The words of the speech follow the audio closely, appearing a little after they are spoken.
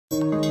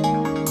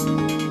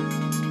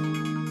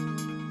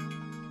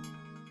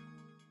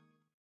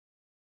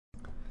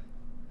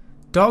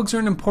Dogs are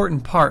an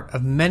important part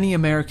of many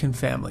American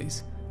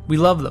families. We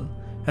love them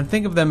and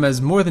think of them as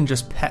more than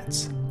just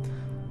pets.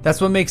 That's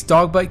what makes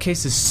dog bite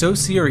cases so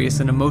serious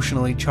and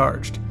emotionally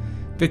charged.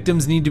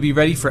 Victims need to be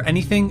ready for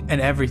anything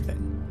and everything.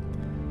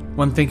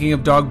 When thinking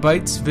of dog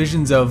bites,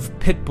 visions of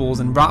pit bulls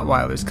and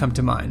Rottweilers come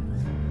to mind.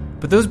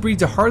 But those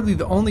breeds are hardly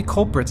the only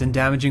culprits in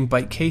damaging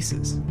bite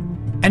cases.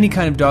 Any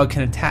kind of dog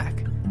can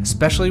attack,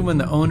 especially when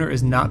the owner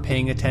is not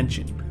paying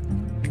attention.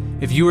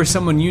 If you or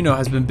someone you know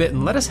has been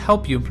bitten, let us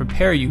help you and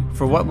prepare you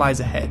for what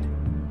lies ahead.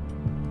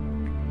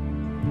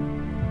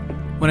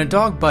 When a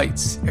dog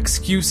bites,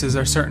 excuses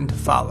are certain to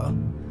follow.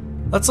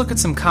 Let's look at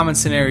some common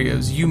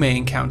scenarios you may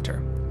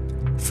encounter.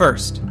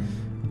 First,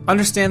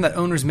 understand that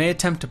owners may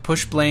attempt to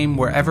push blame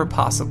wherever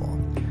possible.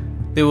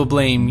 They will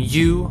blame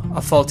you,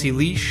 a faulty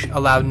leash, a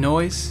loud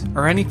noise,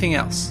 or anything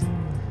else.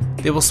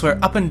 They will swear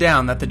up and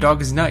down that the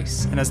dog is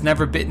nice and has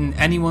never bitten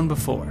anyone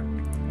before.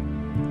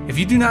 If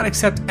you do not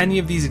accept any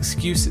of these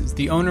excuses,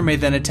 the owner may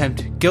then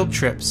attempt guilt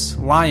trips,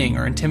 lying,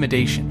 or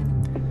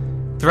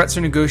intimidation. Threats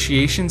or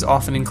negotiations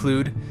often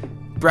include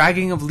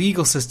bragging of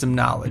legal system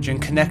knowledge and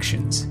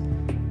connections,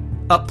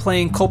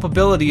 upplaying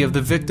culpability of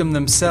the victim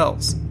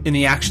themselves in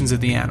the actions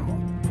of the animal,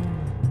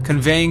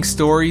 conveying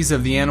stories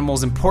of the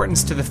animal's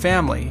importance to the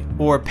family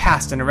or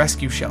past in a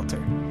rescue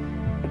shelter,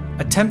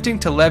 attempting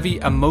to levy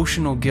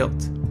emotional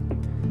guilt,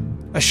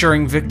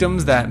 assuring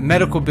victims that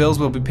medical bills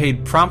will be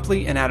paid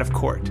promptly and out of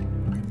court.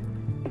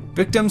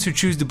 Victims who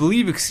choose to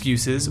believe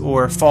excuses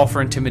or fall for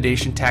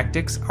intimidation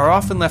tactics are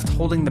often left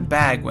holding the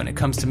bag when it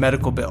comes to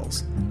medical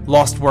bills,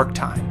 lost work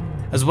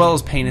time, as well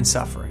as pain and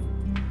suffering.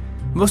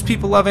 Most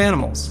people love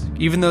animals,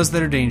 even those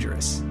that are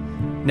dangerous.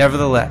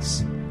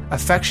 Nevertheless,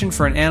 affection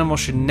for an animal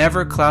should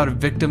never cloud a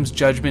victim's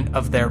judgment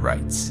of their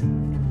rights.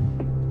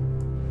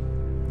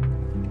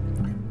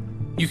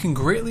 You can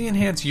greatly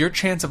enhance your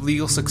chance of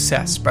legal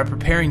success by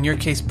preparing your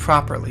case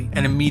properly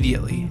and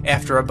immediately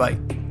after a bite.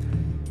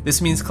 This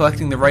means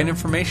collecting the right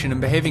information and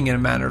behaving in a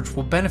manner which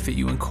will benefit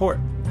you in court.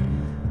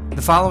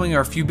 The following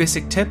are a few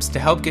basic tips to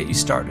help get you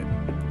started.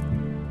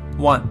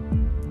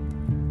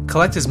 1.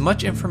 Collect as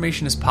much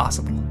information as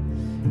possible.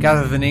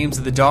 Gather the names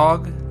of the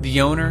dog, the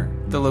owner,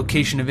 the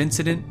location of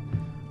incident,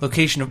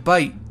 location of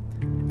bite,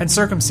 and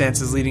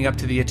circumstances leading up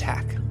to the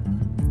attack.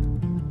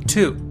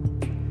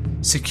 2.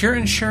 Secure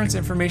insurance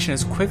information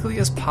as quickly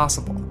as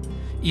possible.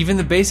 Even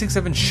the basics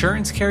of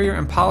insurance carrier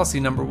and policy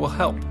number will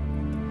help.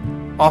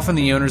 Often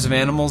the owners of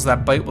animals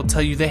that bite will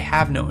tell you they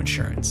have no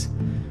insurance.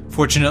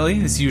 Fortunately,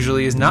 this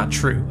usually is not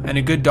true, and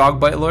a good dog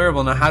bite lawyer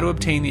will know how to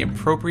obtain the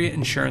appropriate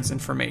insurance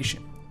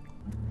information.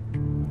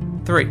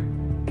 3.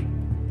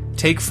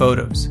 Take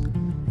photos.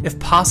 If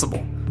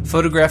possible,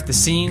 photograph the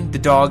scene, the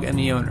dog, and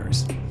the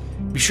owners.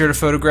 Be sure to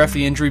photograph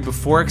the injury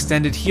before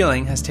extended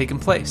healing has taken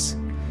place.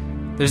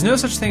 There's no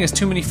such thing as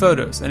too many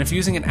photos, and if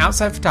using an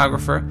outside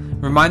photographer,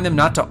 remind them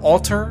not to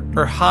alter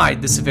or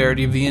hide the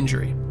severity of the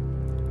injury.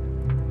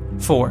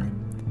 4.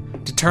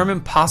 Determine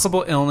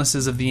possible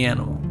illnesses of the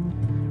animal.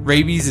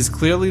 Rabies is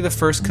clearly the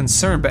first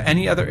concern, but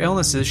any other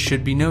illnesses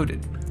should be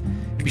noted.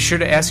 Be sure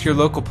to ask your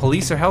local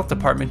police or health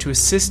department to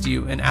assist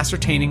you in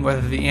ascertaining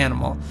whether the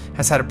animal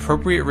has had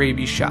appropriate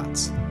rabies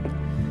shots.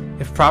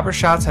 If proper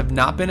shots have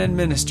not been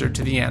administered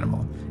to the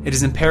animal, it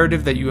is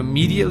imperative that you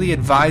immediately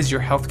advise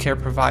your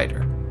healthcare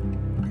provider.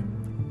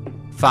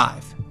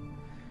 5.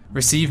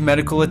 Receive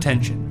medical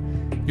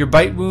attention. Your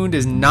bite wound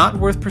is not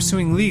worth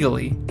pursuing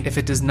legally if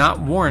it does not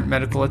warrant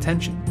medical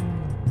attention.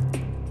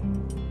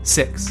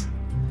 6.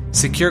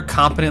 Secure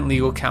competent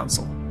legal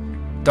counsel.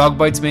 Dog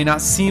bites may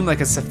not seem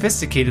like a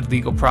sophisticated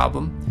legal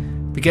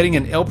problem, but getting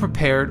an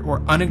ill-prepared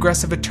or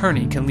unaggressive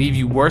attorney can leave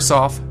you worse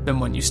off than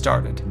when you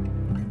started.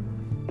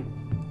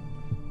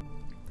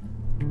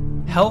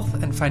 Health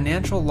and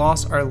financial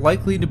loss are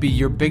likely to be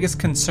your biggest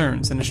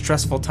concerns in a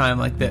stressful time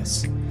like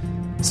this.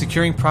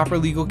 Securing proper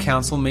legal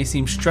counsel may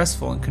seem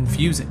stressful and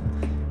confusing,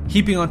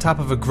 heaping on top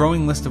of a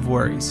growing list of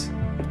worries.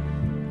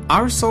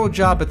 Our sole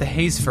job at the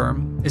Hayes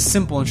firm is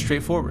simple and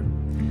straightforward.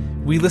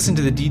 We listen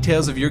to the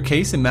details of your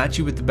case and match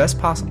you with the best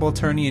possible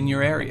attorney in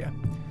your area.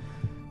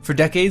 For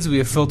decades, we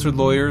have filtered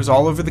lawyers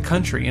all over the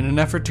country in an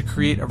effort to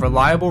create a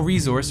reliable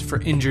resource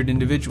for injured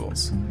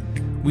individuals.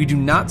 We do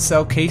not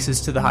sell cases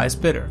to the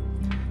highest bidder,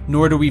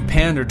 nor do we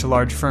pander to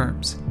large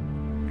firms.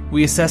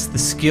 We assess the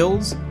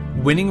skills,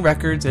 winning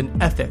records, and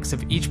ethics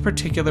of each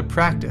particular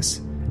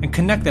practice and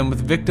connect them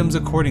with victims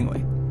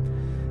accordingly.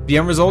 The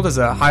end result is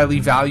a highly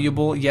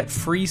valuable yet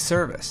free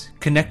service,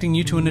 connecting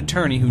you to an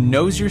attorney who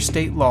knows your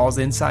state laws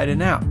inside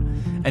and out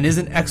and is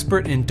an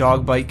expert in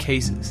dog bite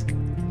cases.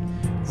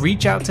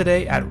 Reach out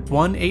today at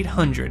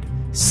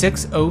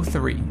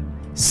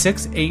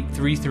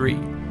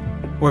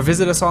 1-800-603-6833 or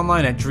visit us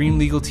online at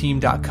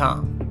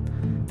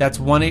dreamlegalteam.com. That's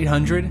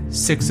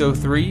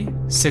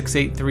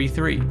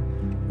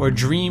 1-800-603-6833 or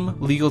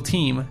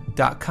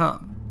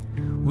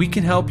dreamlegalteam.com. We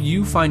can help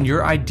you find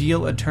your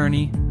ideal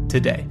attorney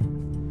today.